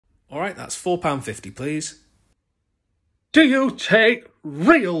All right, that's £4.50, please. Do you take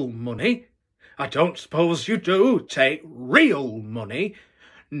real money? I don't suppose you do take real money.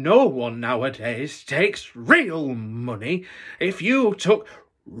 No one nowadays takes real money. If you took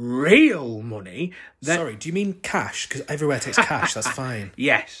real money, then... Sorry, do you mean cash? Because everywhere takes cash, that's fine.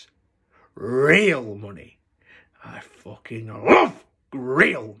 Yes, real money. I fucking love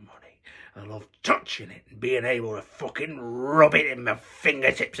real money. I love touching it and being able to fucking rub it in my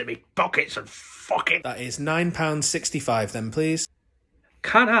fingertips and my pockets and fucking... That is £9.65 then, please.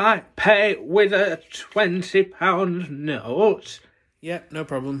 Can I pay with a £20 note? Yep, no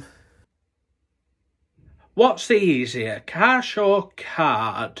problem. What's easier, cash or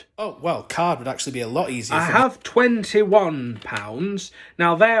card? Oh, well, card would actually be a lot easier. I have £21.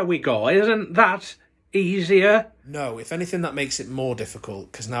 Now there we go, isn't that easier? No, if anything, that makes it more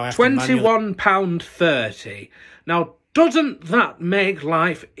difficult, because now I have to manually... £21.30. Now, doesn't that make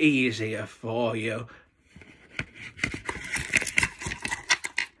life easier for you?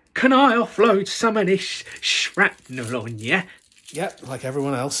 Can I offload some of this shrapnel on you? Yep, like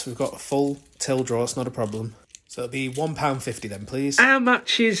everyone else, we've got a full till drawer, it's not a problem. So it'll be £1.50 then, please. How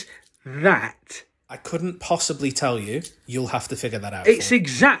much is that? I couldn't possibly tell you. You'll have to figure that out. It's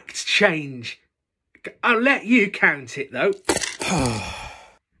exact change. I'll let you count it, though.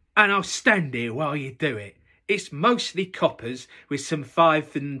 And I'll stand here while you do it. It's mostly coppers with some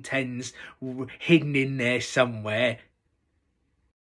 5s and 10s hidden in there somewhere.